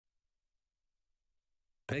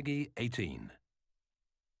Peggy 18.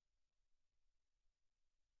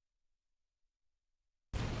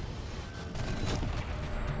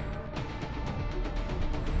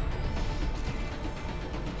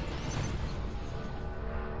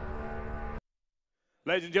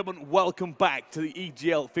 Ladies and gentlemen, welcome back to the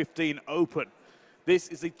EGL 15 Open. This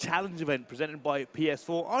is a challenge event presented by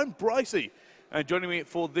PS4. I'm Brycey, and joining me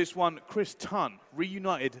for this one, Chris Tunn,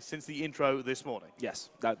 reunited since the intro this morning. Yes,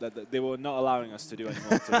 they were not allowing us to do any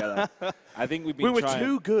more together. I think we've been We were trying.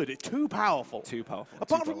 too good, too powerful. Too powerful.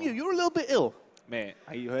 Apart from you, you're a little bit ill. Mate,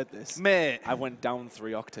 you heard this? Mate. I went down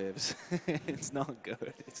 3 octaves. It's not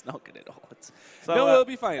good. It's not good at all. So, no, it'll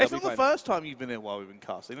be fine. It's not the first time you've been ill while we've been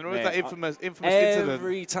casting. Or is that infamous incident?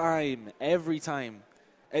 Every time.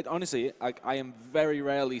 Honestly, I am very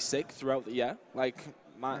rarely sick throughout the year. Like,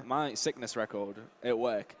 my sickness record at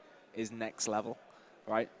work is next level,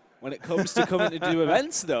 right? When it comes to coming to do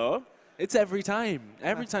events, though, it's every time.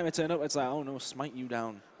 Every time I turn up, it's like, oh, no, smite you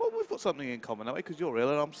down. Well, we've got something in common that way, because you're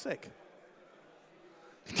ill and I'm sick.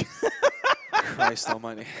 Christ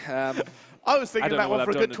almighty. I was thinking that one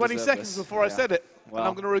for a good 20 seconds before I said it, well, and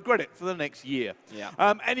I'm going to regret it for the next year.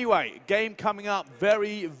 Yeah. Anyway, game coming up,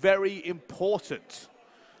 very, very important,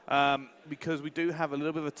 because we do have a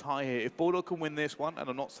little bit of a tie here. If Bulldog can win this one, and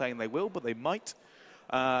I'm not saying they will, but they might,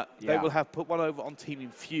 they will have put one over on Team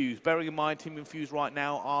Infused. Bearing in mind, Team Infused right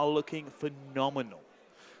now are looking phenomenal.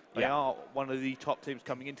 They are one of the top teams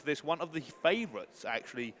coming into this, one of the favourites,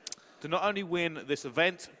 actually, to not only win this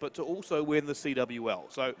event, but to also win the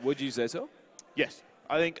CWL. So, would you say so? Yes.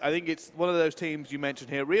 I think it's one of those teams you mentioned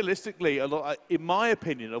here. Realistically, in my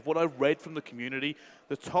opinion, of what I've read from the community,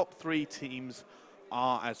 the top 3 teams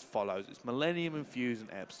are as follows. It's Millennium, Infused, and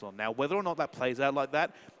Epsilon. Now, whether or not that plays out like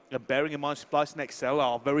that, and bearing in mind Splice and Excel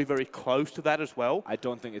are very, very close to that as well. I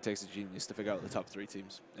don't think it takes a genius to figure out the top 3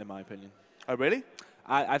 teams, in my opinion. Oh, really?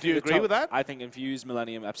 Do you agree with that? I think Infused,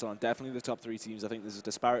 Millennium, Epsilon, definitely the top 3 teams. I think there's a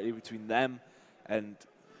disparity between them and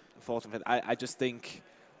 4th and 5th. I just think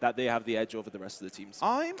that they have the edge over the rest of the teams.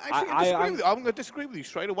 I'm going to disagree with you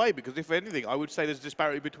straight away, because if anything, I would say there's a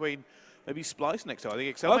disparity between maybe Splice and Excel. I think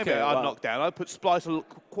Excel maybe are knocked down. I'd put Splice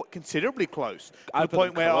considerably close, to the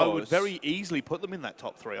point where I would very easily put them in that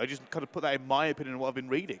top 3. I just kind of put that in my opinion of what I've been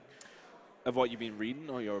reading. Of what you've been reading,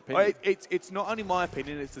 or your opinion? It's not only my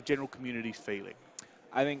opinion, it's the general community's feeling.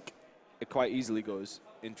 I think it quite easily goes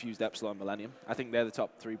Infused, Epsilon, Millennium. I think they're the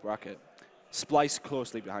top 3 bracket. Splice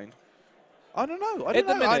closely behind. I don't know. The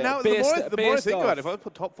more I think about it, if I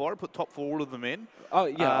put top 4, I'd put top 4 all of them in. Oh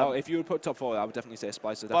yeah. If you would put top 4, I would definitely say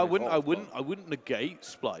Splice. I wouldn't negate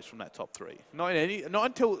Splice from that top 3. Not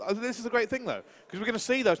until this is a great thing though, because we're going to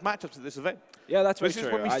see those matchups at this event. Yeah, that's very true.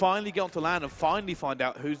 This is when we finally get onto LAN and finally find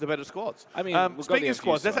out who's the better squads. I mean, speaking of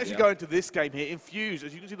squads, let's actually go into this game here. Infused,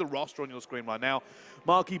 as you can see the roster on your screen right now,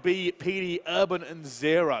 Marky B, PD, Urban, and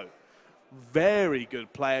Zero. Very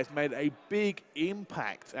good players, made a big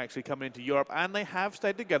impact actually coming into Europe, and they have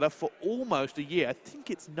stayed together for almost a year. I think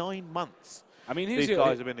it's 9 months. I mean, these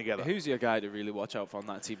guys have been together. Who's your guy to really watch out for on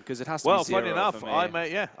that team? Because it has to be Zero. Well, funny enough,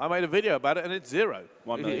 I made a video about it, and it's Zero.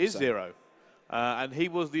 It is Zero. And he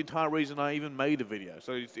was the entire reason I even made a video.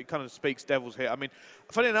 So it kind of speaks devil's here. I mean,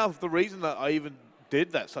 funny enough, the reason that I even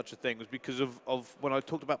did such a thing was because of when I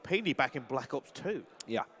talked about PD back in Black Ops 2.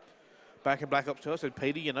 Yeah. Back in Black Ops 2, I said,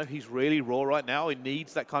 PD, you know, he's really raw right now. He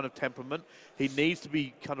needs that kind of temperament. He needs to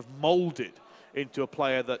be kind of molded into a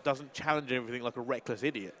player that doesn't challenge everything like a reckless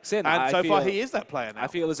idiot. And so far, he is that player now. I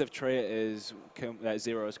feel as if Trey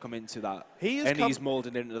Zero has come into that. He's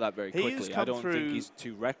molded into that very quickly. I don't think he's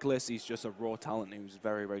too reckless. He's just a raw talent who's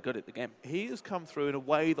very, very good at the game. He has come through in a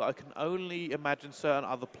way that I can only imagine certain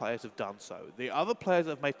other players have done so. The other players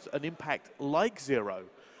that have made an impact like Zero,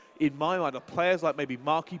 in my mind, are players like maybe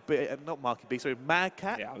MadCat.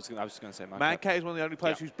 Yeah, I was going to say MadCat. MadCat is one of the only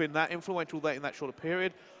players who's been that influential in that short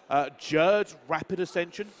period. Jerd's rapid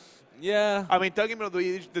ascension. Yeah. I mean, don't get me wrong,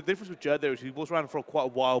 the difference with Jerd there is he was around for quite a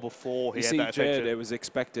while before he had that ascension. Jerd,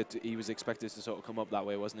 he was expected to sort of come up that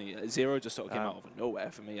way, wasn't he? Zero just sort of came out of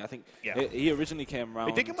nowhere for me. I think he originally came around.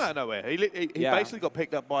 He did come out of nowhere. He basically got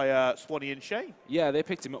picked up by Swanee and Shay. Yeah, they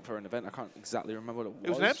picked him up for an event. I can't exactly remember what it was. It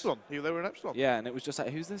was an Epsilon. They were an Epsilon. Yeah, and it was just like,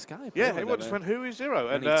 who's this guy? Yeah, everyone just went, who is Zero?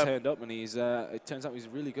 And he turned up, and it turns out he's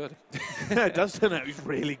really good. It does turn out he's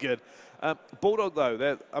really good. Bulldog,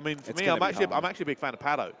 though, I mean, for me, I'm actually a big fan of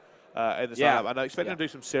Pato. in the startup, and I expect them to do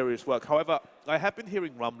some serious work. However, I have been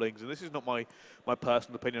hearing rumblings, and this is not my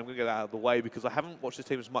personal opinion. I'm going to get that out of the way because I haven't watched this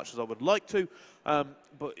team as much as I would like to.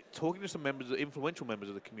 But talking to some influential members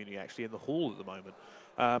of the community, actually in the hall at the moment,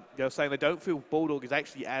 they're saying they don't feel Bulldog is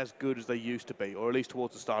actually as good as they used to be, or at least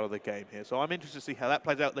towards the start of the game here. So I'm interested to see how that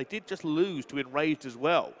plays out. They did just lose to Enraged as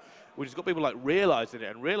well, which has got people like realising it,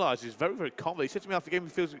 and Realise is very, very confident. He said to me after the game, he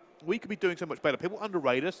feels we could be doing so much better. People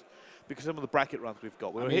underrate us because some of the bracket runs we've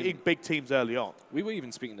got. We're hitting big teams early on. We were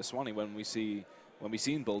even speaking to Swanee when we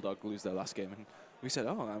seen Bulldog lose their last game, and we said,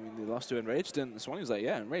 oh, I mean, they lost to Enraged, and Swanee was like,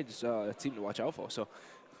 yeah, Enraged a team to watch out for. So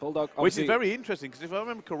Bulldog, which is very interesting, because if I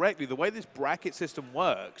remember correctly, the way this bracket system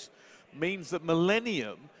works means that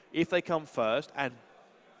Millennium, if they come first, and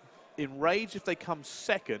Enraged, if they come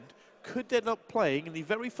second, could end up playing in the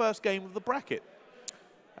very first game of the bracket.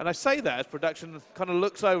 And I say that as production kind of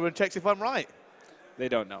looks over and checks if I'm right. They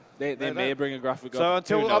don't know. They may bring a graphic up. So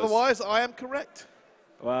until otherwise, I am correct.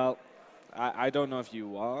 Well, I don't know if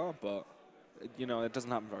you are, but you know, it doesn't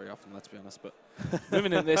happen very often, let's be honest. But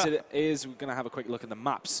moving in this, we're going to have a quick look at the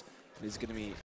maps. There's going to be